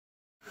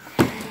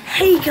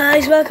Hey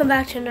guys, welcome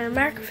back to another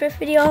Marker Flip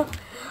video.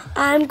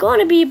 I'm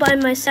going to be by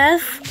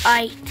myself,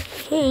 I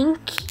think.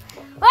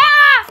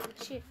 Ah!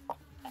 Shit.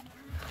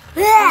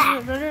 There's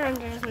my brother and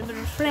there's my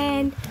brother's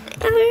friend.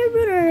 And my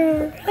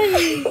brother.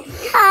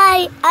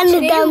 Hi, I'm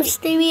the dumb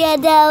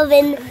Stevie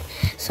Delvin.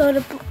 So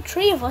the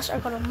three of us are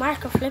going to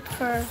Marker Flip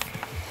for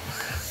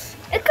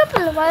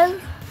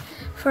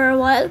a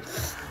while.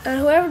 And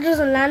whoever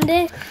doesn't land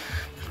it,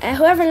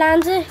 whoever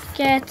lands it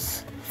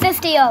gets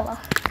 €50.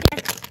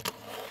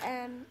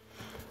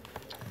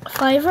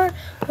 $5.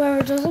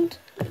 Whoever doesn't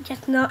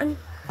gets nothing,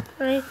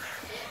 right?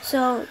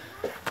 So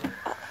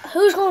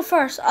who's going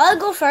first? I'll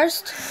go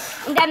first,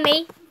 And then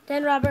me.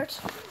 then Robert.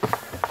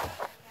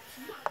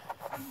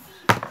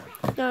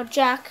 No,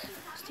 Jack.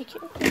 Stick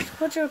it.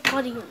 Put your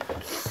body in.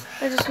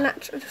 Or just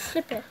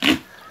flip it.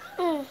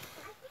 I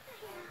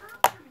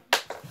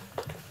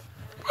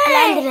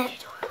landed it.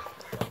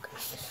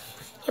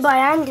 Yeah, but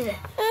I landed it.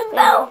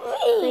 No.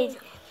 Wait,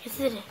 you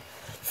did it.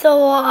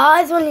 So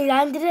I only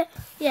landed it.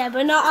 Yeah,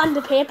 but not on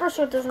the paper,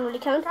 so it doesn't really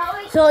count.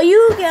 So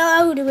you get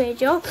out of the way,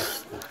 Joe.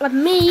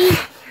 And me.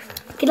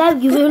 Get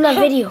out, you ruined that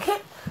video.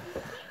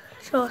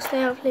 So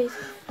stay out, please.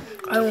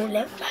 I won't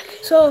let back.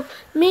 So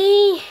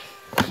me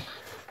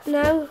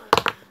now.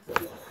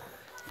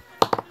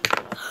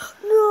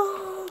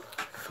 No.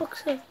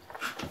 Fuck's sake.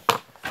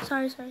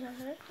 Sorry.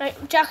 Right,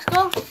 Jack's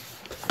go.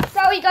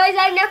 Sorry guys,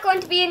 I'm not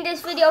going to be in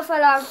this video for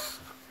long.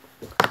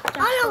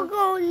 I'm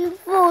going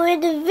for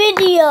the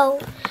video.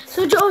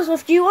 So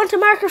Joseph, do you want a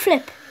Marker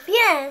Flip?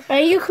 Yeah.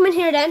 Right, you come in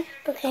here then.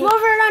 Okay. Come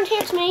over around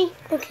here to me.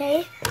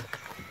 Okay.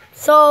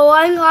 So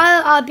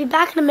I'll be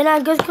back in a minute.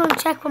 I'm just going to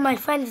check what my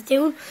friend's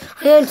doing.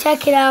 I'm going to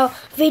check it out.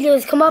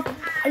 Videos come up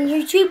on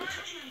YouTube.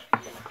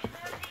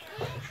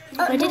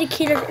 I did a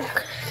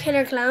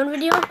killer clown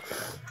video.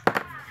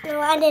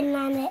 No, I didn't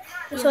land it.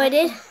 So I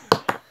did.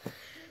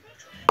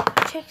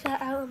 Check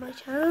that out on my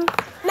channel.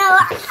 No,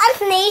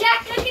 Anthony.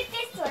 Jack, look at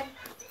this one.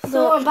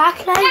 So I'm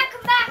back now. Jack,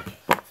 come back.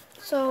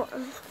 So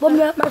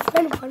my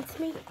friend wants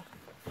me.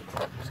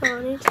 So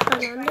I need to try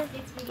land it.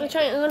 I'm going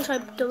to try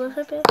double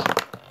flip it.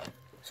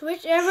 So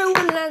whichever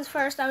one lands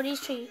first out of these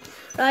three,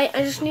 right?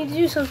 I just need to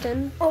do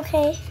something.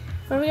 Okay.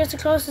 Whoever gets the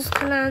closest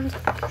to land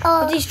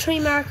with these three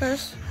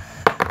markers.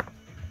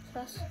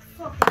 So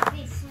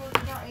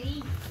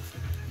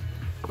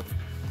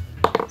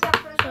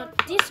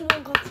this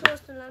one got close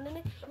to landing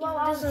it.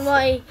 This is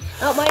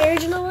not my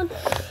original one.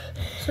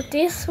 So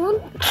this one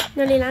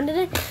nearly landed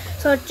it.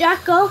 So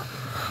Jack, go.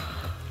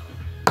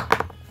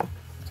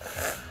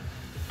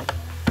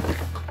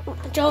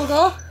 Joe,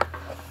 go.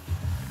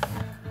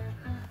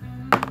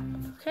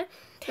 Okay.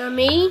 Now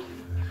me.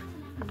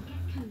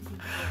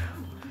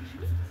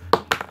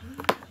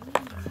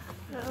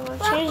 Now I'm gonna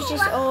change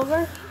this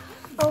over.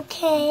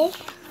 Okay.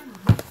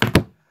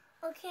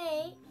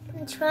 Okay.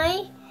 Can I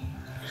try?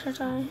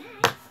 Should I?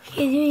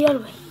 You do your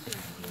way.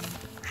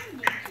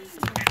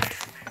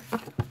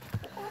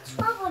 What's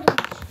wrong with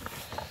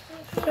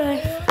it?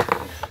 Right.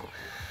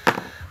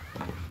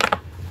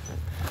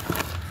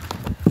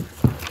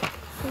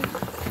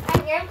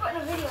 I'm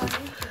putting a video on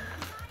YouTube.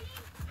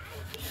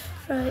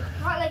 Right.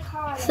 Not like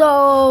hard.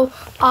 So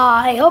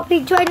I hope you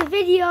enjoyed the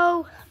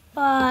video.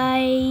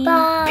 Bye.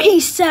 Bye.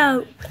 Peace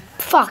out.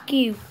 Fuck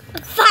you.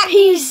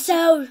 Peace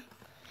out.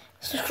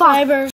 Subscribers.